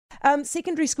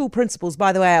Secondary school principals,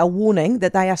 by the way, are warning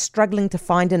that they are struggling to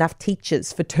find enough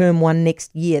teachers for term 1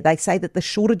 next year. They say that the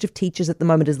shortage of teachers at the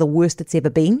moment is the worst it's ever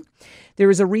been.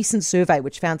 There is a recent survey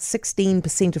which found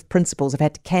 16% of principals have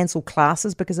had to cancel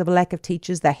classes because of a lack of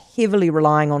teachers. They're heavily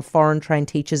relying on foreign-trained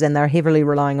teachers, and they're heavily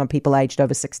relying on people aged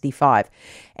over 65.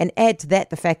 And add to that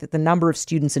the fact that the number of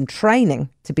students in training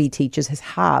to be teachers has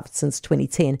halved since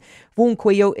 2010. Vaughan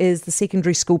Couillault is the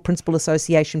Secondary School Principal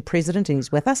Association president, and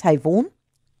he's with us. Hey, Vaughan.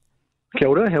 Kia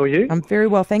ora, how are you? I'm very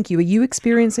well, thank you. Are you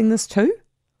experiencing this too?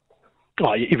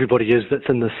 Oh, everybody is that's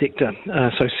in the sector.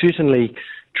 So certainly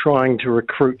trying to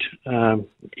recruit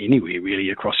anywhere really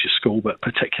across your school, but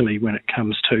particularly when it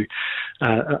comes to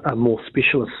a more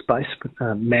specialist space,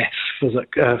 maths,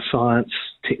 physics, science,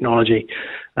 technology,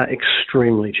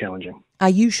 extremely challenging. Are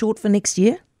you short for next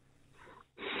year?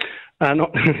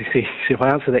 Not see, if I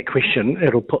answer that question,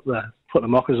 it'll put the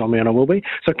mockers on me, and I will be.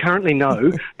 So currently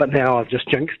no, but now I've just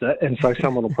jinxed it, and so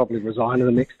someone will probably resign in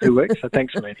the next 2 weeks. So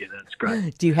thanks for that, Heather. That's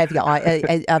great. Do you have your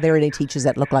eye? Are there any teachers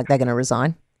that look like they're going to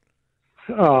resign?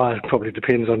 Oh, it probably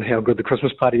depends on how good the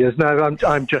Christmas party is. No,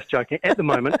 I'm just joking. At the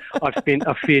moment, I've spent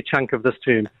a fair chunk of this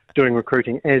term doing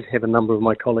recruiting, as have a number of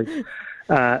my colleagues.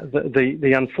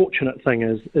 The unfortunate thing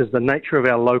is the nature of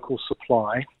our local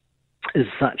supply is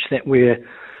such that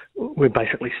we're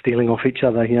basically stealing off each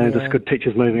other. You know, This good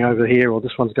teacher's moving over here, or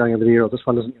this one's going over there, or this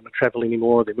one isn't going to travel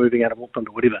anymore, or they're moving out of Auckland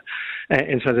or whatever.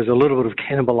 And so there's a little bit of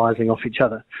cannibalising off each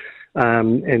other.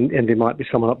 And there might be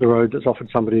someone up the road that's offered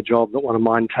somebody a job that one of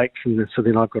mine takes, and so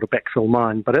then I've got to backfill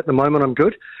mine. But at the moment I'm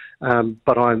good,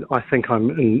 but I think I'm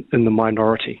in the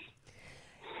minority.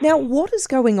 Now, what is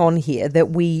going on here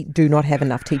that we do not have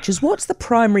enough teachers? What's the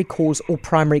primary cause or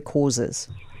primary causes?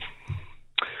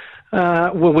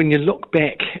 Well, when you look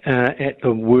back at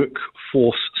the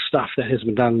workforce stuff that has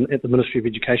been done at the Ministry of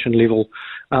Education level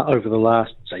over the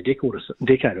last, say,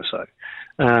 decade or so,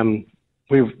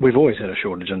 we've always had a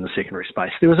shortage in the secondary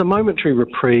space. There was a momentary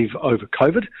reprieve over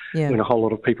COVID when a whole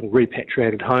lot of people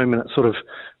repatriated home, and it sort of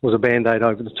was a band-aid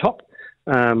over the top.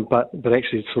 But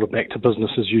actually, it's sort of back to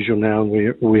business as usual now, and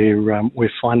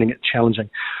we're finding it challenging.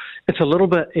 It's a little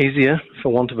bit easier, for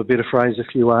want of a better phrase,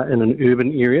 if you are in an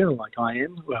urban area like I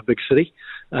am, a big city.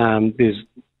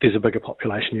 There's a bigger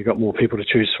population, you've got more people to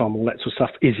choose from, all that sort of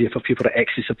stuff, easier for people to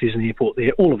access if there's an airport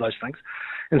there, all of those things.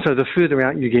 And so the further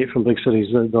out you get from big cities,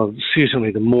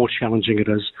 certainly the more challenging it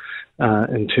is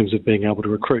in terms of being able to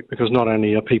recruit, because not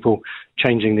only are people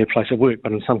changing their place of work,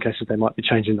 but in some cases they might be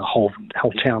changing the whole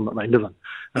town that they live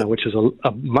in, which is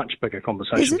a much bigger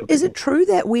conversation. Is it true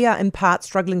that we are in part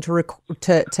struggling to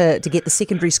get the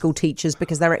secondary school teachers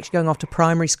because they're actually going off to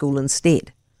primary school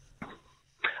instead?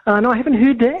 No, I haven't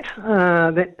heard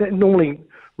that. That normally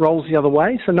rolls the other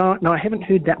way. So no, I haven't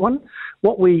heard that one.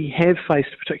 What we have faced,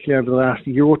 particularly over the last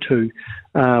year or two,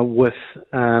 with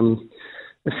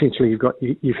essentially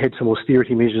you've had some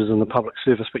austerity measures in the public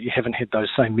service, but you haven't had those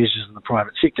same measures in the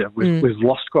private sector.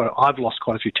 I've lost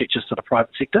quite a few teachers to the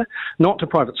private sector, not to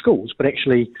private schools, but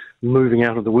actually moving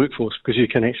out of the workforce, because you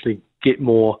can actually get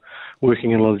more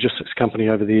working in a logistics company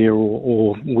over there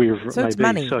or wherever it may be. So it's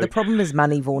money. The problem is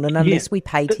money, Vaughan, and unless we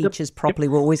pay teachers properly,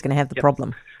 we're always going to have the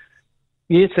problem.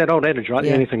 Yeah, it's that old adage, right?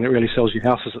 The only thing that really sells your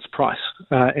house is its price.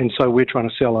 And so we're trying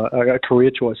to sell a career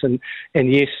choice. And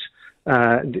yes,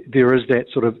 there is that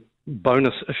sort of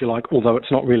bonus, if you like, although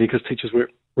it's not really, because teachers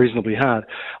work reasonably hard,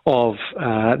 of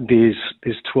there's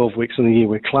 12 weeks in the year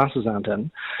where classes aren't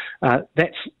in.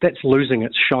 That's losing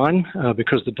its shine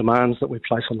because the demands that we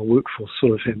place on the workforce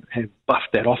sort of have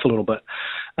buffed that off a little bit.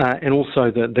 And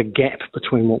also the gap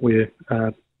between what we're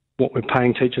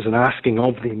paying teachers and asking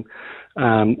of them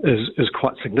is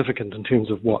quite significant in terms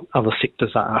of what other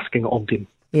sectors are asking of them.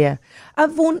 Yeah.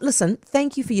 Vaughan, listen,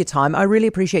 thank you for your time. I really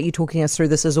appreciate you talking us through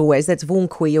this as always. That's Vaughan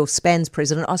Couillault, SPAN's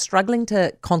president. I was struggling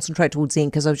to concentrate towards the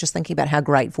end because I was just thinking about how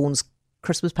great Vaughan's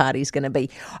Christmas party is going to be.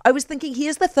 I was thinking,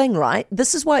 here's the thing, right?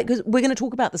 This is why, because we're going to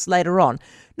talk about this later on.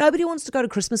 Nobody wants to go to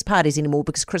Christmas parties anymore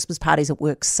because Christmas parties at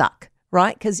work suck.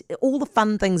 Right? Because all the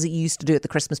fun things that you used to do at the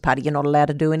Christmas party, you're not allowed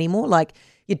to do anymore. Like,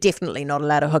 you're definitely not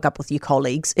allowed to hook up with your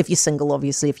colleagues. If you're single,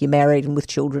 obviously, if you're married and with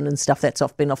children and stuff, that's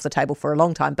been off the table for a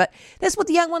long time. But that's what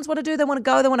the young ones want to do. They want to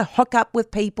go, they want to hook up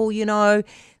with people, you know.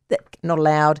 Not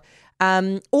allowed.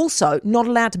 Also, not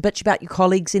allowed to bitch about your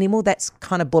colleagues anymore. That's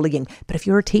kind of bullying. But if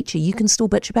you're a teacher, you can still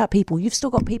bitch about people. You've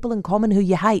still got people in common who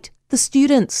you hate. The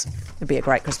students. It'd be a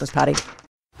great Christmas party.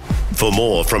 For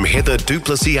more from Heather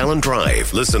Duplessis Allen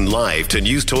Drive, listen live to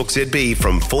News Talk ZB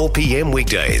from 4 p.m.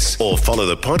 weekdays or follow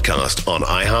the podcast on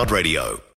iHeartRadio.